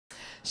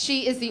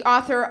She is the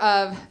author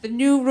of The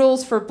New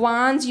Rules for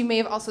Blondes. You may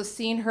have also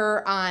seen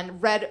her on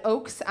Red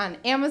Oaks on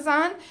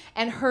Amazon.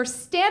 And her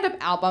stand-up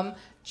album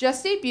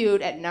just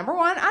debuted at #1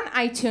 on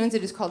iTunes.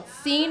 It is called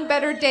Seen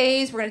Better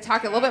Days. We're going to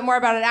talk a little bit more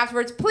about it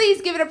afterwards.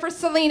 Please give it up for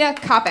Selena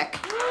Coppock.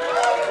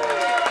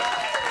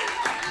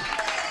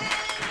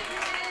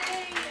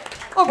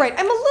 All right,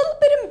 I'm a little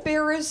bit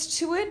embarrassed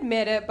to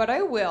admit it, but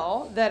I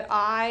will, that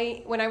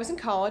when I was in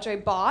college, I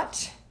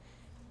bought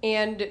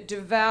and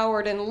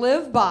devoured and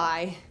lived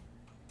by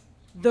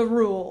The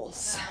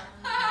Rules.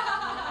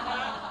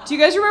 Do you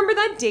guys remember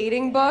that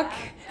dating book?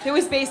 It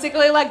was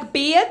basically like,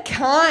 be a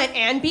cunt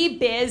and be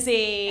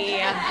busy.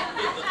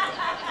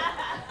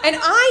 And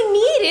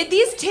I needed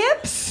these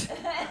tips.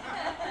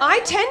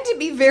 I tend to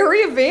be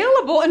very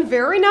available and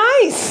very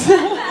nice.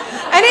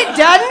 And it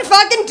doesn't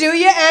fucking do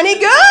you any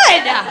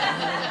good.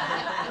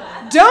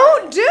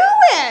 Don't do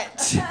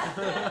it.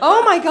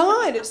 Oh my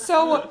God.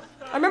 So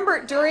I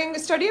remember during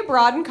study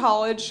abroad in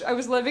college, I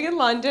was living in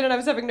London and I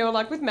was having no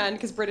luck with men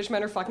because British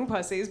men are fucking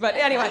pussies. But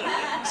anyway,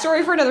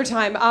 story for another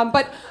time.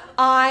 But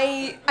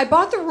I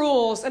bought The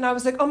Rules and I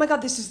was like, oh my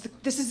God, this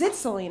is it,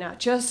 Selena.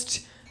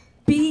 Just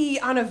be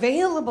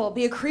unavailable,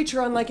 be a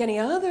creature unlike any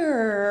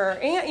other.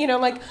 And, you know,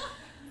 like,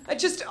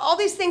 just all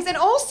these things. And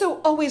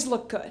also always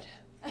look good.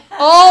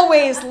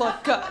 Always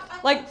look good.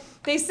 Like,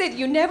 they said,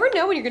 you never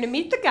know when you're going to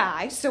meet the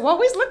guy, so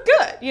always look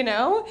good, you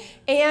know?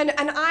 And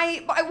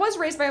I was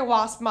raised by a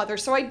WASP mother,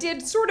 so I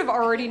did sort of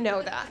already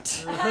know that.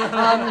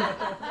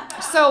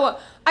 So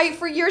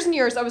for years and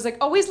years, I was like,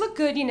 always look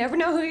good, you never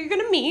know who you're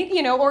going to meet,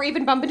 you know, or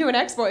even bump into an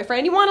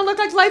ex-boyfriend. You want to look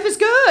like life is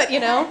good, you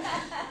know?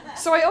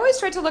 So I always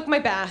tried to look my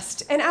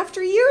best. And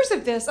after years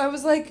of this, I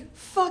was like,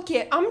 fuck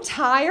it, I'm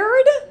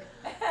tired.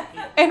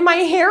 And my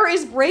hair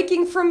is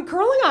breaking from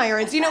curling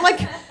irons. You know, like,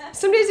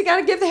 some days you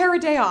gotta give the hair a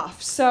day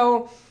off.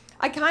 So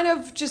I kind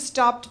of just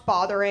stopped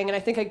bothering, and I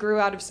think I grew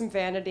out of some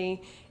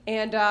vanity.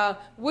 And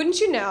wouldn't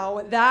you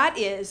know, that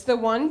is the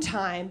one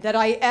time that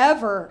I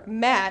ever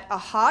met a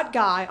hot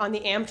guy on the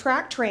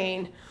Amtrak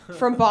train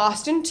from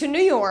Boston to New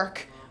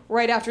York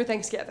right after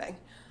Thanksgiving.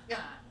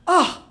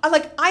 Oh,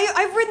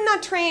 I've ridden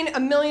that train a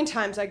million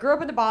times. I grew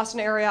up in the Boston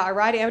area. I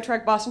ride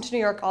Amtrak Boston to New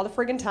York all the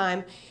friggin'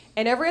 time.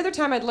 And every other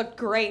time I'd looked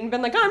great and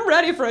been like, I'm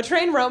ready for a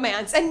train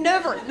romance. And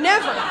never.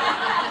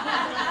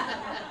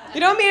 You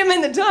don't meet him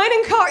in the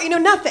dining car, you know,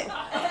 nothing.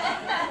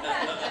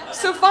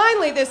 So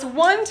finally, this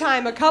one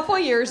time a couple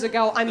years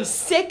ago, I'm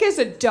sick as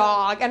a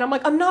dog. And I'm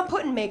like, I'm not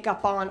putting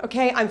makeup on,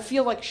 okay? I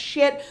feel like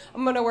shit.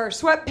 I'm gonna wear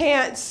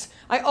sweatpants.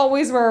 I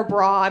always wear a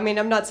bra. I mean,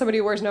 I'm not somebody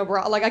who wears no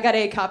bra. Like, I got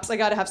A cups. I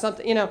gotta have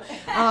something, you know.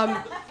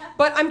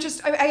 But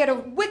I had a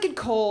wicked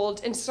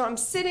cold, and so I'm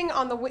sitting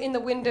in the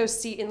window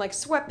seat in like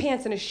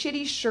sweatpants and a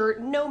shitty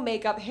shirt, no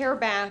makeup, hair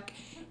back,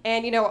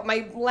 and you know,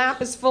 my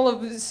lap is full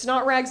of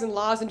snot rags and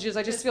lozenges.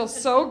 I just feel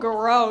so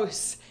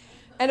gross.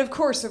 And of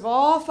course, of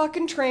all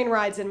fucking train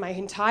rides in my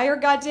entire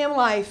goddamn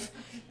life,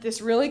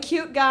 this really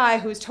cute guy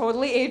who's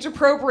totally age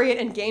appropriate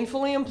and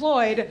gainfully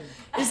employed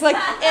is like,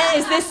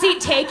 is this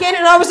seat taken?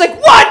 And I was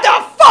like, what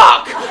the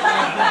fuck?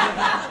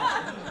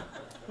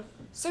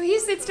 So he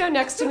sits down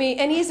next to me,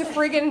 and he's a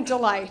friggin'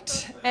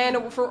 delight.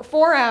 And for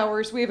 4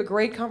 hours, we have a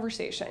great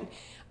conversation.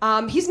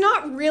 He's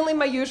not really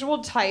my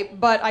usual type,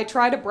 but I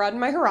try to broaden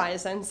my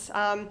horizons.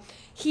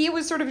 He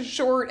was sort of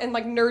short and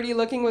like nerdy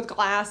looking with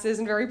glasses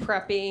and very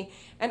preppy.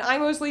 And I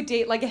mostly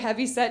date like a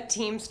heavy-set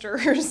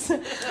Teamsters. but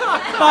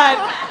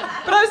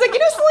I was like, you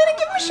know, Selena,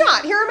 give him a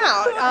shot. Hear him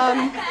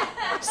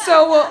out.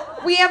 So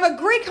we have a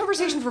great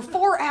conversation for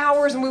 4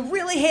 hours, and we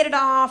really hit it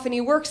off. And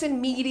he works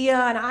in media,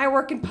 and I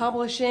work in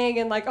publishing.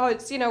 And like, oh,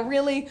 it's, you know,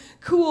 really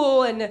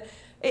cool. And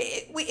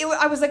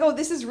I was like, oh,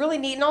 this is really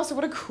neat. And also,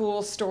 what a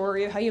cool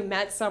story of how you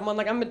met someone.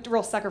 Like, I'm a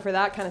real sucker for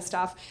that kind of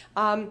stuff.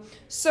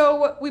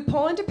 So we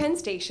pull into Penn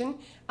Station,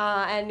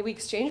 and we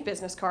exchange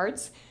business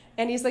cards.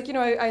 And he's like, you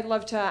know, I'd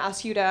love to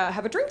ask you to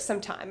have a drink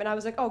sometime. And I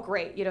was like, oh,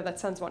 great. You know, that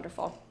sounds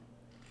wonderful.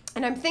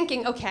 And I'm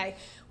thinking, okay,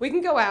 we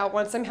can go out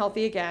once I'm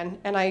healthy again,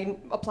 and I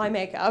apply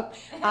makeup,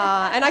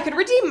 and I could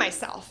redeem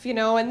myself, you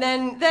know, and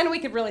then we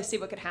could really see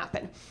what could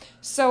happen.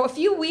 So a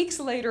few weeks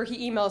later,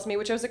 he emails me,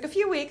 which I was like, a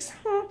few weeks,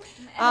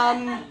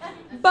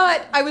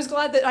 but I was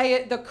glad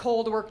that the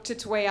cold worked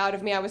its way out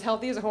of me. I was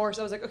healthy as a horse.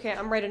 I was like, okay,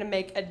 I'm ready to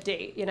make a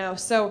date, you know.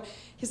 So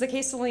he's like,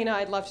 hey, Selena,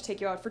 I'd love to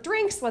take you out for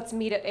drinks. Let's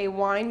meet at a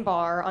wine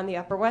bar on the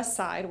Upper West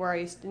Side,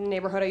 in the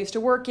neighborhood I used to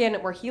work in,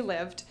 where he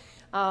lived.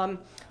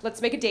 Let's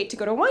make a date to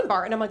go to a wine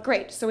bar. And I'm like,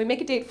 great. So we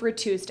make a date for a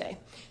Tuesday.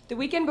 The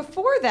weekend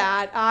before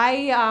that,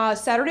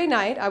 Saturday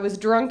night, I was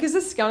drunk as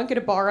a skunk at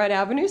a bar on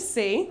Avenue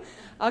C,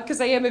 because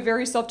I am a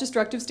very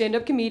self-destructive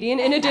stand-up comedian,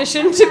 in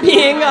addition to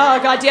being a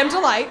goddamn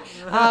delight.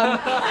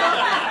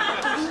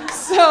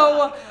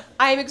 So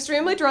I'm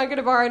extremely drunk at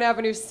a bar on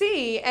Avenue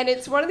C, and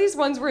it's one of these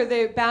ones where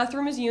the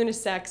bathroom is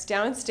unisex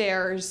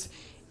downstairs.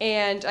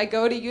 And I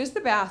go to use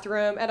the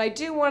bathroom, and I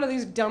do one of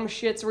these dumb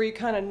shits where you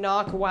kind of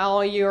knock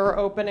while you're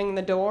opening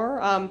the door.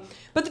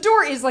 But the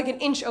door is like an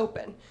inch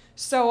open.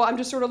 So I'm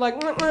just sort of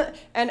like,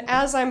 and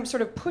as I'm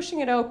sort of pushing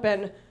it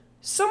open,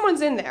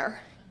 someone's in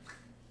there.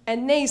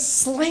 and they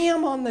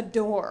slam on the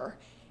door,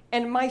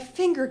 and my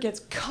finger gets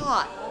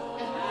caught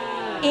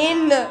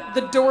in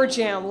the door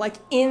jamb, like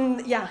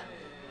yeah.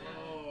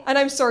 And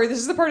I'm sorry, this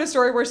is the part of the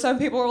story where some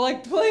people are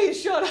like,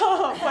 please shut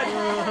up.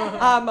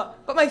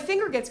 But my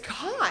finger gets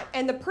caught,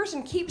 and the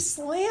person keeps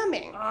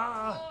slamming.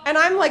 And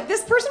I'm like,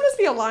 this person must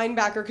be a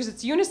linebacker because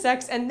it's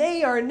unisex, and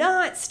they are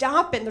not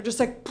stopping. They're just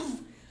like, poof,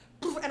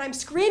 poof, and I'm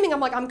screaming. I'm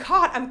like, I'm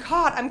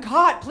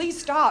caught,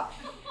 please stop.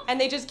 And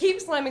they just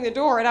keep slamming the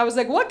door, and I was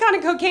like, what kind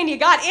of cocaine you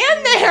got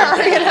in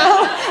there, you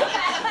know?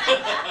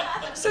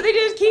 So they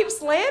just keep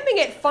slamming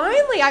it.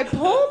 Finally, I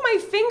pull my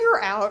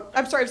finger out.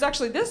 I'm sorry, it was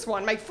actually this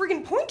one, my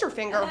freaking pointer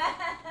finger.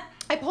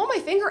 I pull my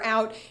finger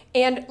out,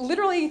 and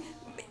literally,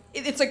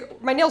 it's like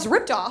my nail's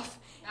ripped off,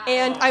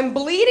 and I'm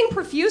bleeding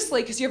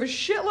profusely because you have a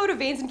shitload of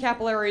veins and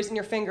capillaries in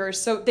your fingers,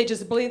 so they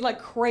just bleed like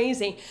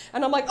crazy.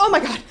 And I'm like, oh my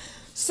God.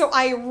 So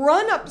I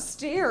run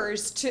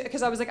upstairs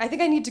because I was like, I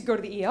think I need to go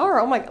to the ER.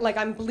 Oh my, like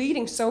I'm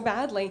bleeding so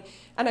badly.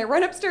 And I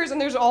run upstairs and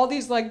there's all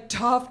these like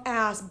tough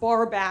ass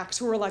barbacks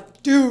who are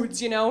like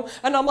dudes, you know?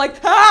 And I'm like,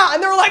 ah!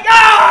 And they're like,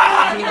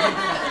 ah!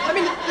 I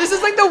mean, this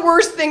is like the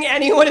worst thing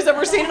anyone has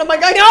ever seen. And I'm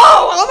like, I know!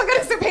 Oh my God,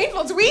 it's so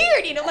painful, it's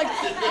weird, you know? Like,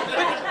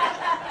 but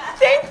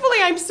thankfully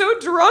I'm so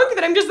drunk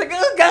that I'm just like,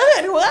 oh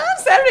God, what?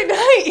 Saturday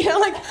night, you know?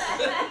 Like,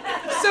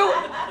 so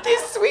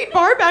these sweet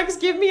barbacks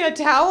give me a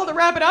towel to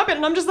wrap it up in,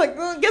 and I'm just like,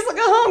 well, guess I'll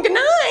go home, good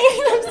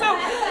night. So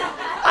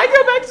I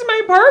go back to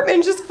my apartment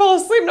and just fall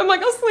asleep, and I'm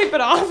like, I'll sleep it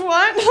off,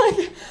 what?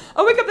 Like,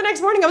 I wake up the next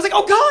morning, I was like,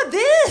 oh God,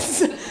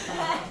 this!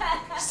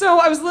 So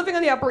I was living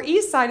on the Upper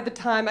East Side at the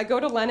time. I go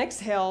to Lenox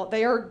Hill.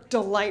 They are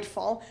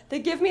delightful. They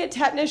give me a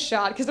tetanus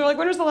shot, because they're like,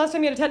 when was the last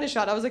time you had a tetanus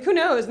shot? I was like, who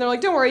knows? And they're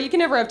like, don't worry, you can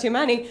never have too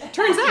many.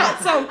 Turns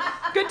out, so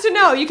good to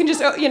know. You can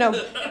just, you know,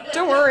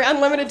 don't worry,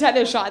 unlimited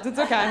tetanus shots, it's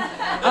okay.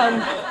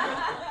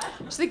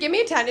 So they give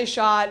me a tetanus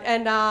shot,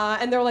 and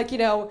they're like, you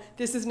know,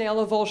 this is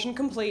nail avulsion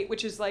complete,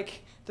 which is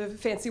like the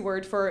fancy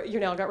word for your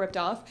nail got ripped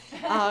off.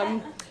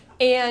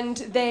 And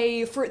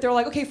they're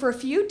like, okay, for a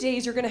few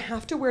days you're gonna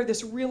have to wear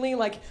this really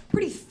like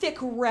pretty thick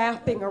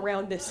wrapping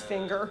around this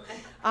finger,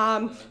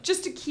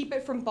 just to keep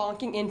it from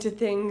bonking into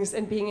things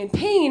and being in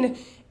pain.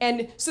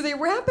 And so they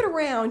wrap it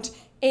around,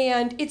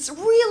 and it's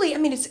really, I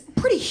mean, it's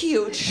pretty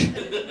huge.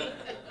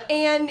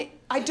 And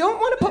I don't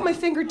want to put my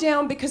finger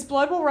down because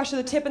blood will rush to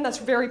the tip, and that's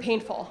very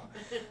painful.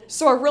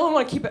 So I really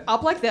want to keep it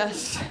up like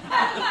this.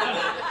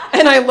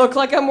 And I look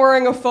like I'm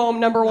wearing a foam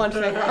 #1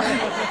 finger.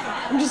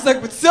 I'm just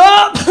like, what's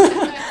up?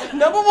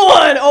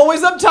 #1,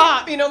 always up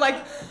top. You know,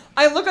 like,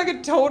 I look like a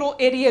total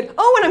idiot.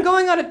 Oh, and I'm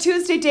going on a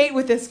Tuesday date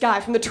with this guy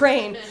from the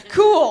train.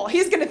 Cool.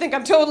 He's going to think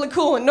I'm totally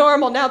cool and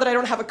normal now that I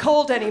don't have a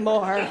cold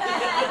anymore.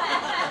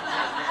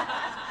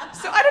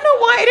 So I don't know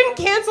why I didn't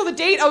cancel the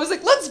date. I was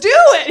like, let's do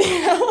it,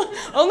 you know,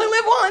 only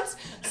live once.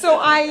 So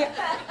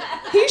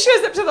he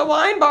shows up to the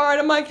wine bar,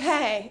 and I'm like,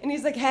 hey. And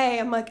he's like, hey.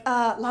 I'm like,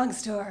 long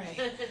story.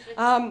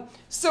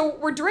 So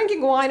we're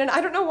drinking wine, and I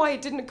don't know why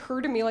it didn't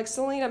occur to me, like,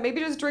 Selena,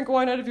 maybe just drink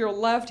wine out of your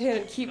left hand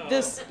and keep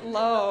this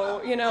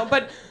low, you know,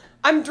 but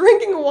I'm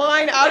drinking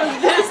wine out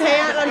of this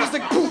hand, and I'm just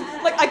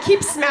like I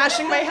keep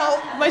smashing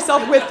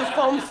myself with the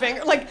foam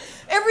finger. Like,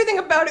 everything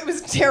about it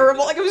was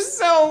terrible. Like, it was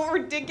so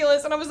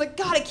ridiculous. And I was like,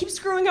 God, I keep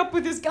screwing up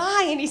with this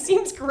guy, and he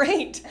seems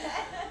great.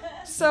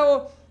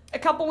 So a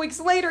couple weeks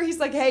later, he's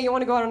like, hey, you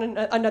want to go out on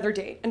another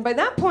date? And by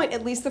that point,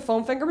 at least the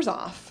foam finger was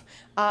off.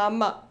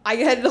 I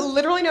had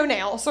literally no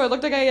nail, so it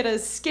looked like I had a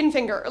skin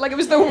finger. Like, it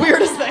was the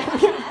weirdest thing.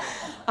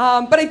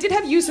 But I did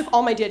have use of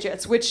all my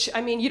digits, which,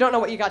 I mean, you don't know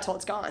what you got till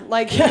it's gone.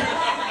 Like,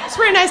 it's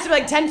pretty nice to be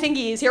like, 10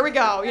 fingies, here we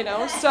go, you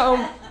know?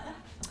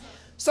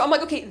 So I'm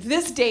like, okay,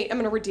 this date, I'm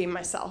gonna redeem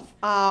myself.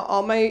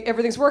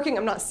 Everything's working,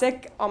 I'm not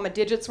sick, all my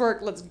digits work,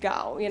 let's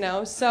go, you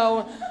know?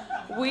 So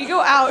we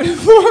go out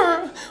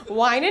for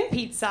wine and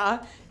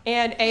pizza,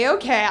 and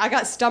A-okay, I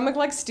got stomach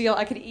like steel,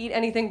 I could eat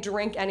anything,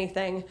 drink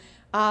anything.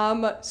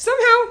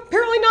 Somehow,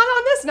 apparently not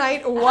on this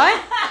night,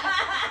 what?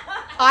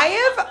 I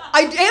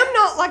am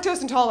not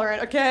lactose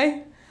intolerant,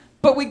 okay?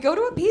 But we go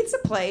to a pizza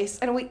place,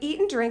 and we eat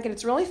and drink, and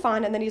it's really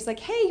fun, and then he's like,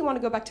 hey, you wanna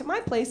go back to my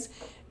place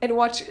and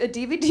watch a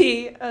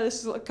DVD,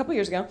 this was a couple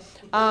years ago,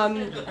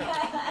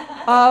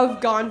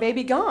 of Gone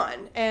Baby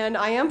Gone. And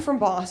I am from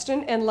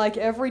Boston, and like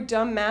every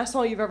dumb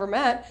masshole you've ever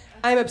met,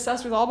 I'm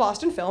obsessed with all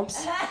Boston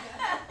films.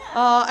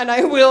 And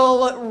I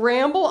will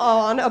ramble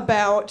on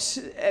about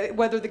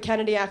whether the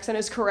Kennedy accent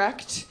is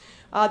correct,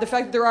 the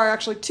fact that there are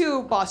actually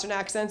 2 Boston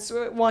accents.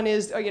 One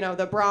is, you know,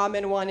 the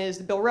Brahmin, one is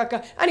the Bill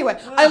Ricca. Anyway,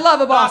 I love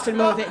a Boston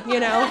movie,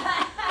 you know?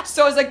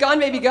 So I was like, Gone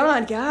Baby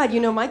Gone, God, you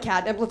know my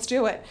catnip, let's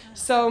do it.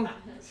 So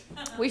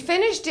we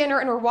finished dinner,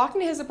 and we're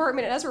walking to his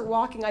apartment, and as we're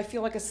walking, I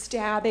feel like a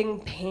stabbing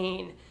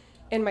pain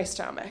in my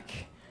stomach.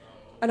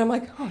 And I'm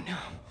like, oh no.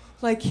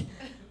 Like, and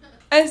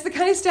it's the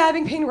kind of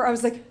stabbing pain where I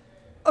was like,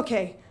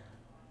 okay,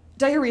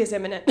 diarrhea is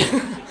imminent.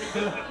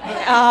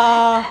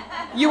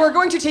 You are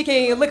going to take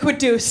a liquid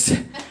deuce,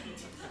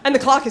 and the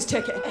clock is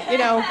ticking, you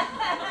know?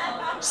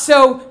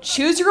 So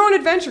choose your own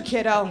adventure,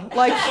 kiddo.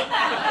 Like,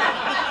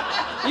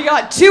 you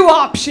got 2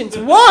 options.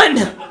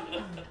 1,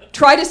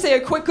 try to say a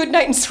quick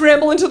goodnight and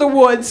scramble into the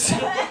woods.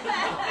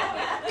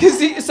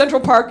 Because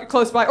Central Park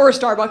close by, or a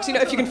Starbucks, you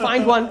know, if you can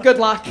find one, good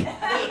luck.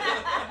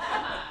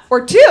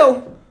 Or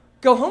 2,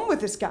 go home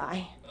with this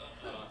guy,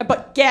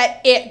 but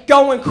get it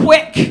going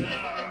quick.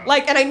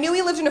 Like, and I knew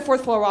he lived in a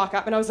 4th floor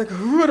walk-up, and I was like,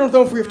 I don't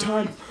know if we have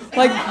time.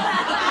 Like,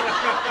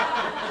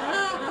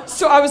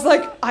 so I was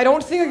like, I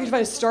don't think I can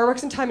find a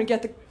Starbucks in time and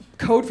get the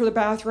code for the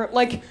bathroom.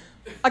 Like,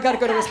 I gotta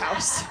go to his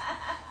house.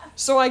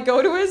 So I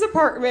go to his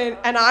apartment,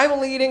 and I'm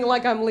leading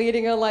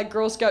a like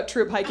Girl Scout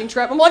troop hiking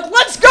trip. I'm like,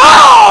 let's go!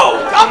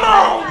 Come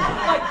on!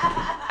 Like,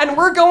 and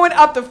we're going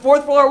up the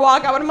 4th floor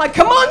walk-up, and I'm like,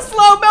 come on,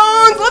 slow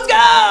bones, let's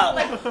go!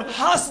 Like,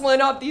 hustling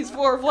up these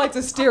 4 flights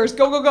of stairs,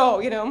 go, go, go,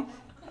 you know?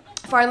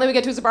 Finally, we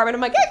get to his apartment.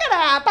 I'm like, I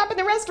gotta pop in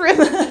the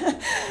restroom.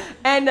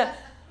 And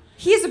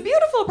he has a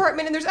beautiful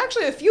apartment, and there's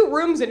actually a few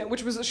rooms in it,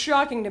 which was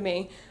shocking to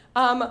me.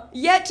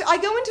 Yet I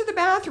go into the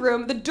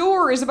bathroom. The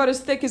door is about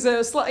as thick as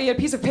a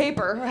piece of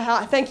paper.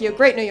 Thank you.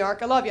 Great New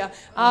York. I love you.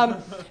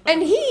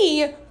 And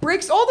he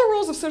breaks all the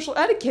rules of social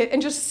etiquette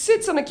and just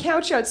sits on a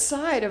couch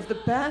outside of the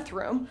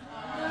bathroom.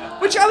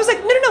 Which I was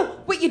like, no.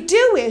 What you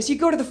do is you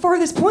go to the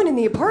farthest point in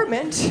the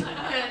apartment.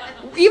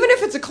 Even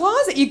if it's a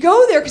closet, you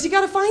go there because you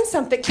got to find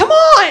something. Come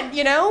on,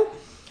 you know?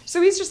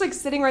 So he's just like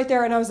sitting right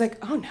there, and I was like,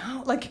 oh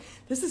no, like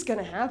this is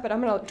gonna happen.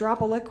 I'm gonna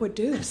drop a liquid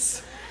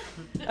deuce.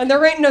 And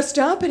there ain't no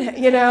stopping it,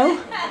 you know?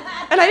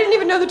 And I didn't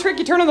even know the trick,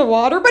 you turn on the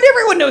water, but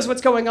everyone knows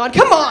what's going on.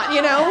 Come on,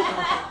 you know?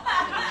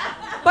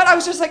 But I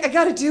was just like, I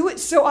gotta do it.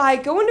 So I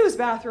go into his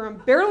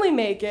bathroom, barely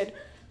make it,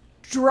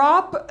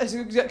 drop,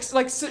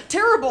 like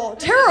terrible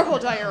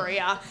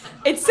diarrhea.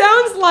 It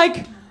sounds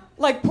like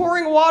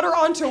pouring water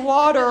onto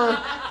water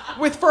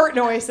with fart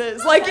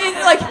noises.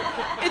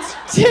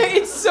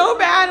 It's so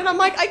bad, and I'm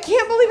like, I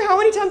can't believe how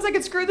many times I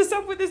could screw this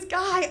up with this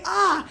guy.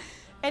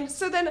 And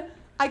so then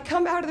I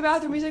come out of the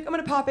bathroom, he's like, I'm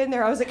gonna pop in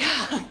there. I was like,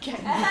 okay.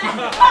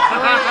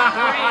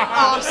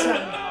 Awesome.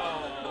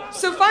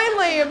 So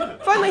finally he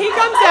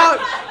comes out.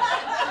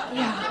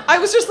 Yeah. I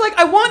was just like,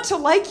 I want to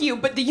like you,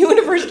 but the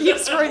universe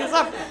keeps screwing this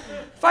up.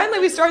 Finally,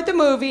 we start the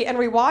movie and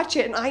we watch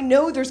it, and I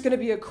know there's gonna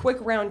be a quick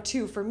round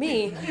 2 for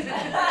me.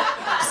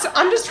 So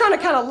I'm just trying to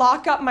kind of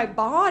lock up my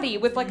body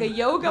with like a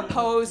yoga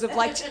pose of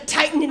like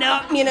tightening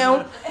up, you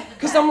know?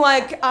 Because I'm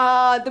like,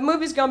 the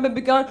movie's gone, baby,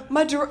 gone.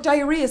 My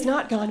diarrhea is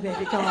not gone,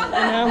 baby, gone, you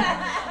know?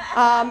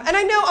 And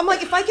I know, I'm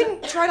like, if I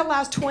can try to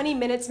last 20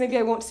 minutes, maybe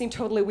I won't seem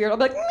totally weird. I'll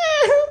be like,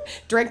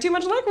 drank too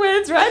much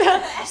liquids,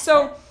 right?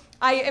 So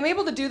I am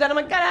able to do that. I'm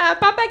like, gotta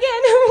pop back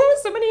in.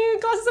 So many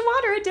glasses of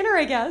water at dinner,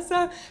 I guess.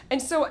 And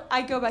so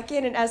I go back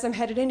in, and as I'm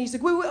headed in, he's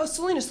like, wait, oh,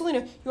 Selena,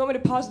 you want me to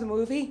pause the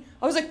movie?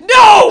 I was like,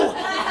 no!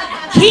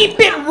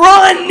 Keep it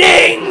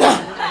running!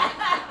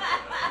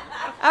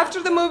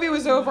 After the movie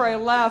was over, I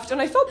left, and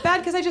I felt bad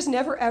because I just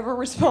never, ever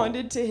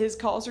responded to his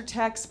calls or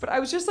texts, but I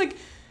was just like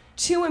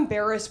too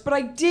embarrassed. But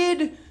I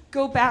did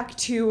go back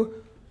to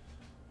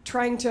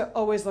trying to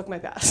always look my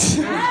best.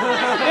 You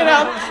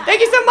know?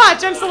 Thank you so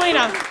much. I'm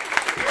Selena.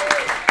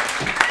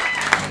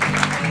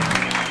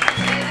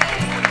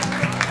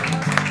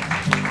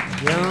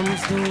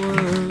 Comes the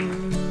one